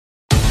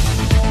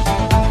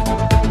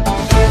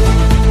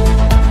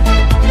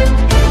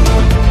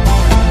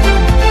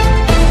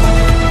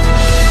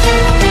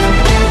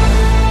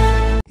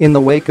In the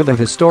wake of a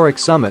historic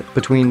summit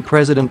between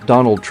President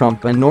Donald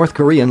Trump and North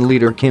Korean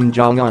leader Kim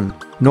Jong-un,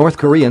 North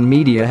Korean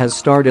media has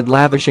started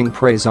lavishing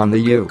praise on the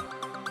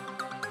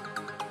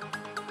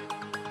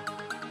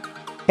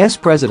U.S.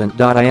 president.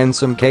 In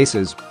some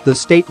cases, the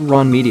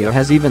state-run media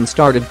has even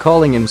started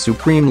calling him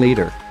Supreme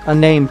Leader, a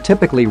name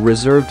typically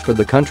reserved for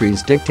the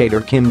country's dictator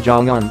Kim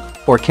Jong-un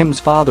or Kim's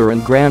father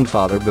and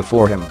grandfather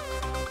before him.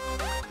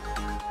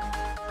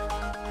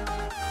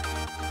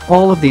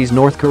 All of these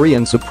North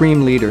Korean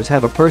supreme leaders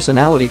have a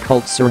personality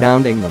cult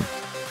surrounding them.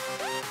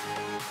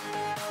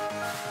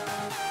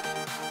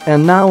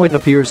 And now it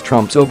appears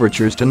Trump's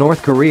overtures to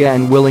North Korea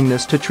and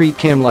willingness to treat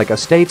Kim like a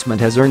statesman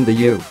has earned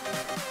the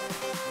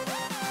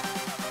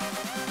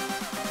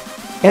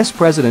U.S.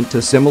 president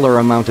a similar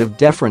amount of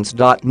deference.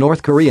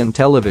 North Korean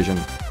television,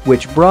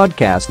 which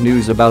broadcast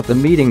news about the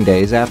meeting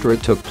days after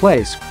it took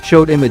place,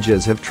 showed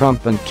images of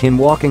Trump and Kim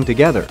walking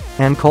together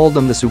and called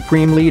them the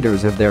supreme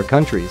leaders of their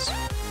countries.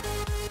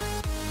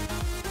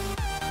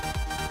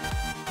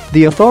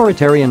 The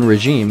authoritarian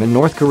regime in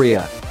North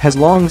Korea has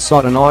long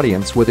sought an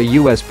audience with a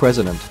U.S.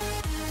 president.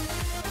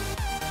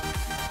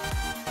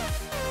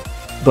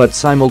 But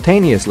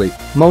simultaneously,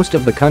 most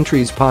of the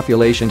country's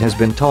population has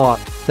been taught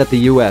that the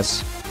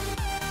U.S.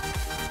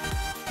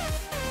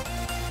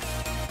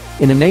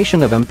 in a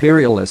nation of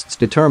imperialists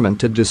determined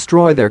to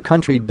destroy their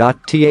country.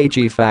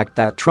 The fact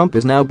that Trump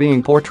is now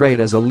being portrayed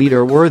as a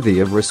leader worthy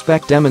of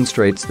respect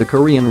demonstrates the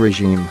Korean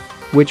regime,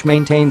 which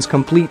maintains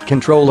complete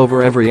control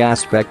over every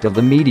aspect of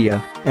the media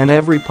and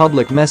every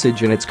public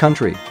message in its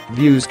country,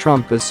 views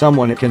Trump as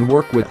someone it can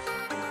work with.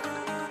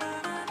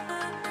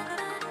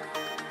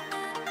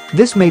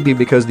 This may be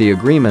because the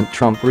agreement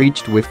Trump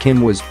reached with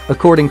Kim was,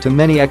 according to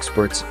many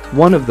experts,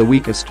 one of the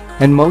weakest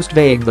and most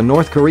vague the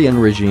North Korean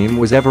regime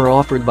was ever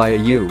offered by a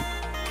U.S.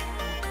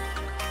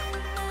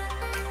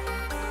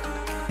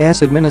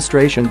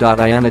 administration.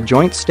 In a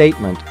joint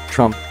statement,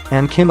 Trump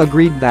and Kim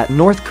agreed that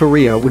North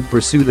Korea would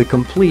pursue the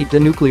complete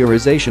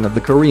denuclearization of the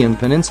Korean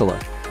peninsula.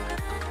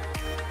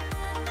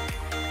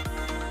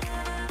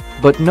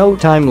 But no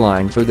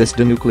timeline for this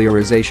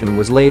denuclearization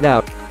was laid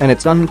out, and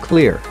it's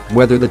unclear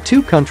whether the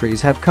two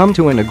countries have come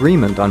to an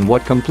agreement on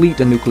what complete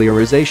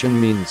denuclearization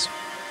means.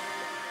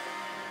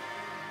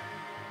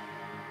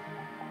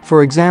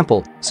 For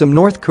example, some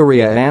North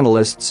Korea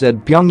analysts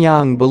said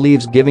Pyongyang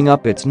believes giving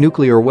up its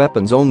nuclear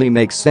weapons only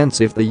makes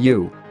sense if the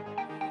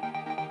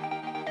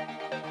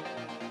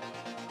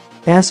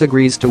U.S.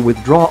 agrees to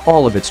withdraw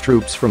all of its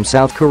troops from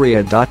South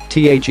Korea.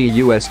 The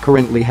U.S.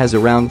 currently has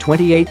around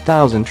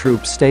 28,000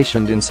 troops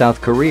stationed in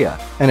South Korea,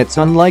 and it's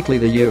unlikely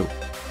the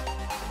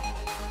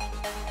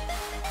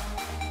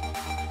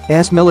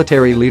U.S.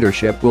 military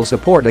leadership will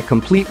support a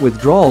complete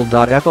withdrawal.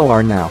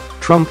 For now,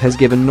 Trump has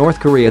given North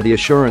Korea the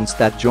assurance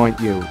that joint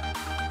U.S.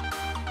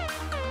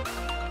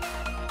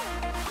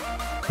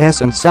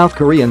 and South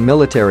Korean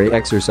military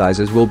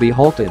exercises will be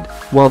halted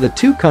while the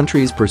two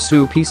countries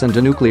pursue peace and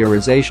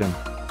denuclearization.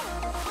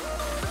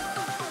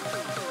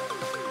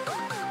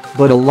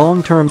 But a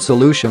long-term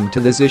solution to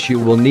this issue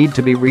will need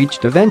to be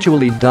reached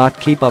eventually.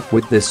 Keep up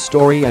with this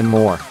story and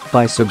more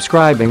by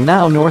subscribing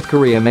now. North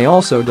Korea may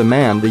also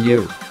demand the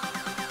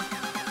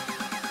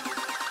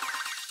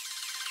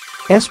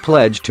U.S.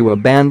 pledge to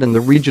abandon the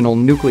regional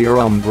nuclear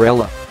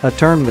umbrella, a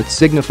term that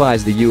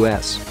signifies the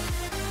U.S.